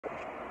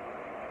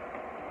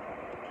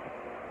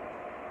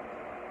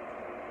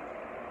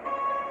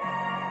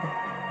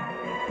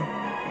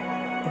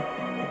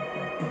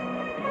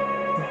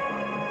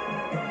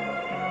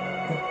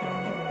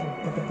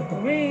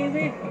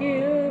wish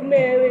you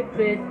Merry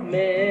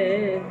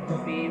Christmas.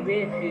 We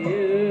wish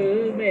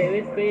you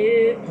Merry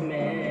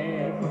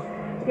Christmas.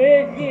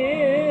 Wish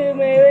you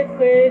Merry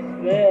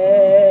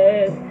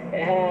Christmas.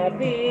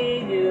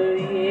 Happy New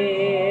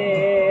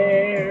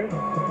Year.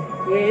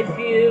 Wish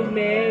you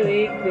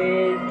Merry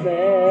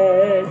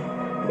Christmas.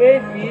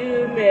 Wish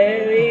you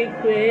Merry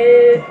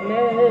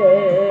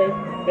Christmas.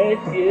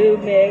 Wish you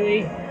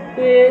Merry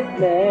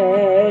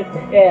Christmas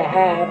and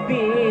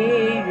Happy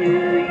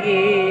New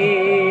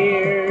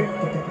Year.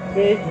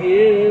 Wish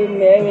you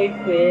Merry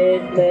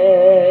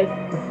Christmas.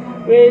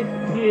 Wish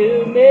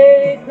you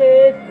Merry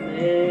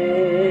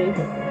Christmas.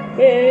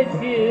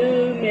 Wish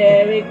you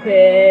Merry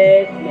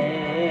Christmas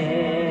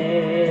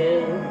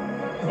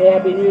and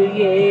Happy New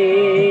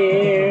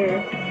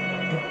Year.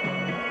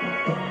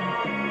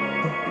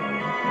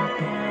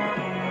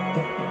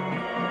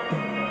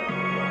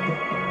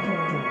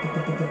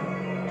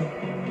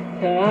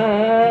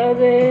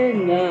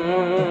 Silent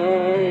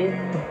night,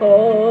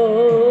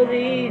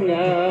 holy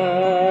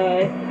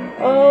night,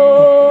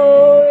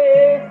 all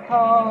is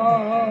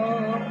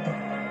calm,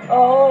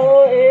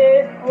 all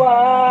is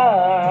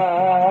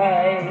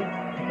white,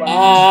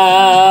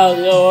 while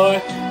your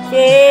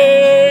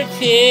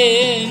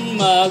virgin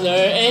mother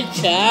and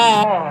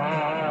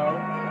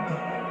child,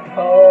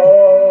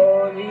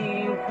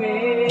 holy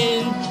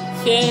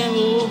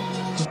Vincent,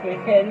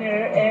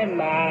 pretender and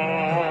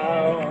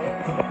mild,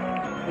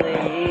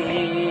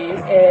 sleep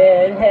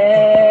in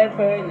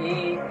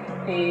heavenly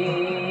peace.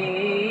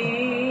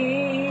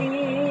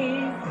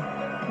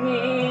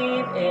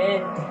 Sleep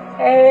in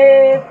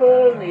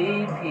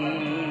heavenly peace.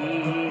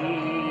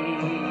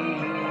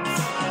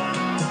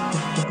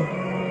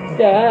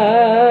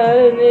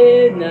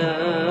 Silent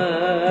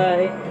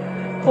night,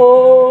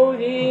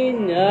 holy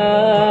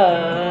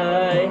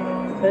night,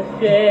 the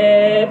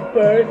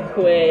shepherds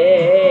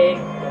quake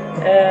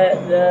at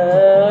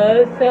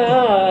the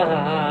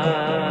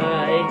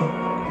sight.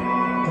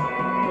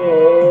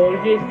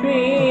 Gorgeous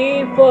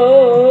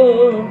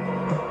people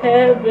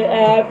heaven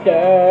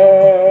after.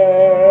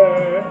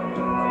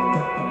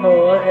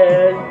 Oh,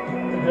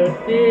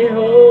 Holy,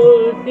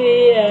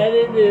 holy,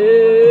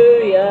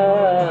 hallelujah.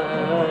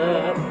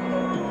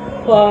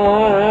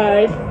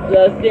 Christ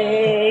the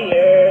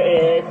Savior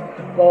is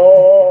born.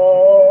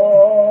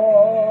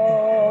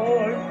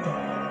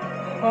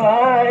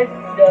 Christ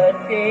the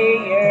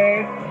Savior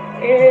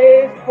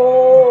is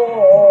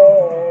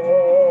born.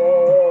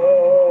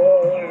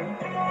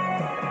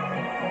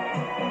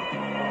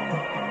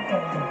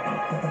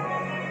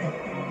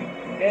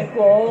 The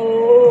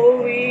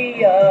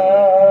Gloria,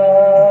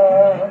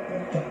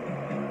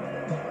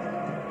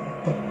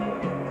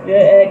 the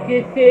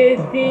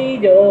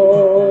Exorcisto,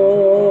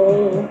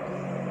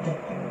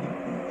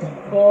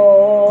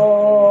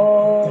 Gloria,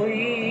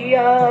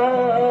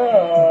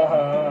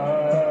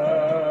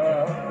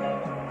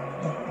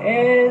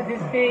 and the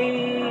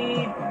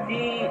Savior.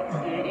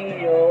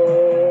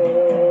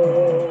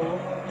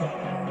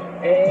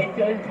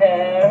 Angels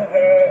have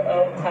heard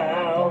of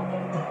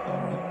how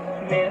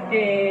Smith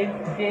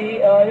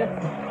the other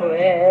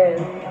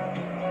friends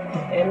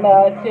and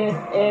marches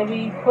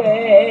every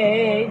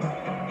praise.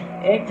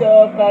 It's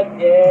all about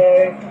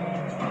their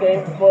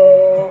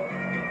faithful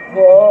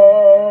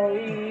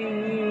Gloria.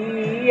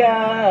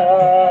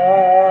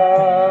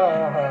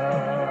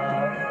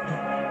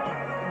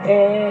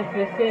 And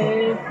this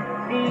is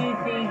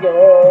Gloria.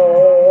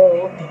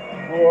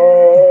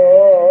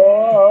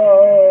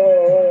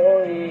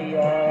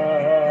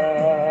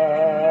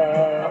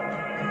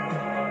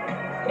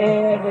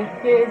 And this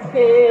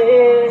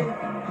is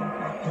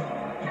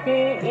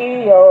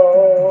CEO.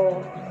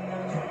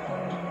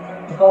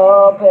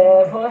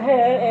 Prepare for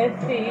hell and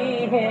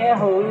see him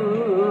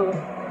who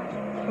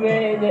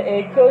spread the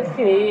echo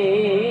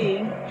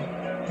sing.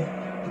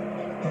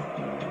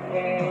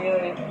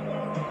 And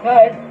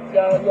touch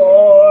the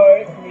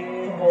Lord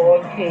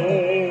newborn King.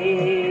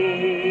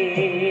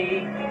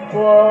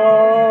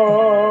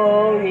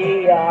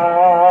 Gloria.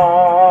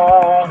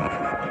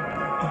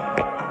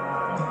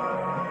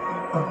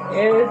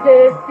 It's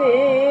a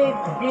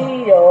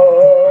city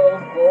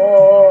of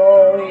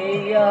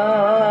Gloria.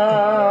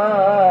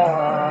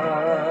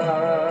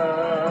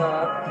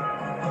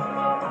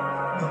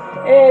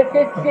 It's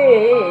a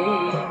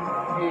city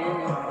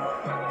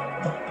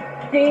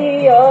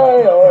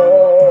of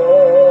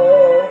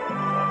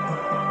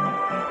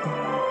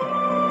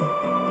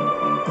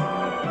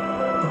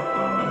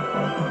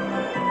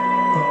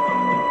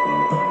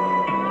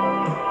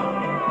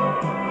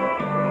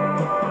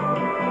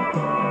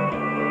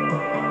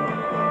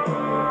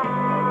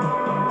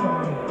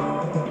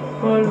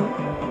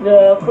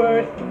the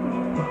first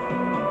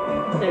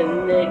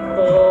and they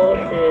call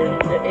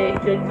and the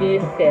ancient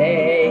did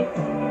say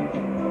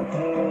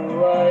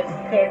was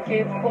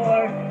searching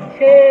for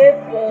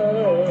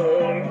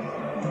shepherds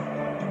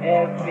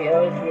and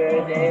fields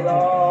where they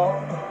long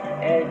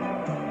and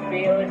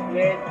fields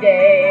where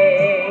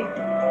they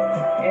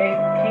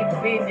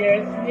and keeping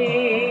their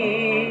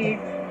sleep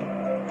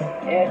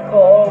and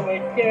cold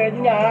winter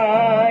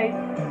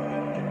night.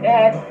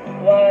 That's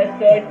was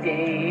so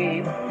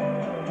deep.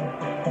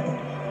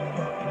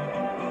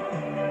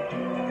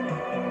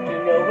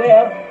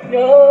 Nowhere,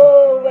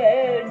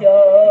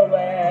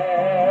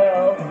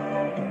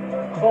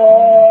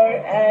 for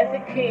as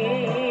a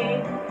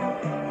king,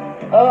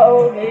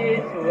 all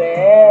is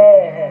well.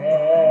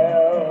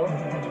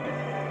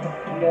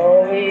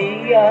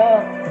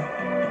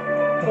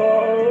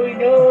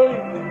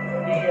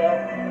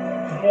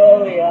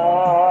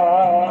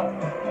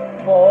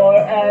 For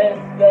as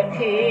the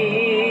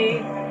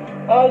king,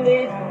 all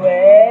is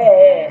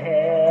well.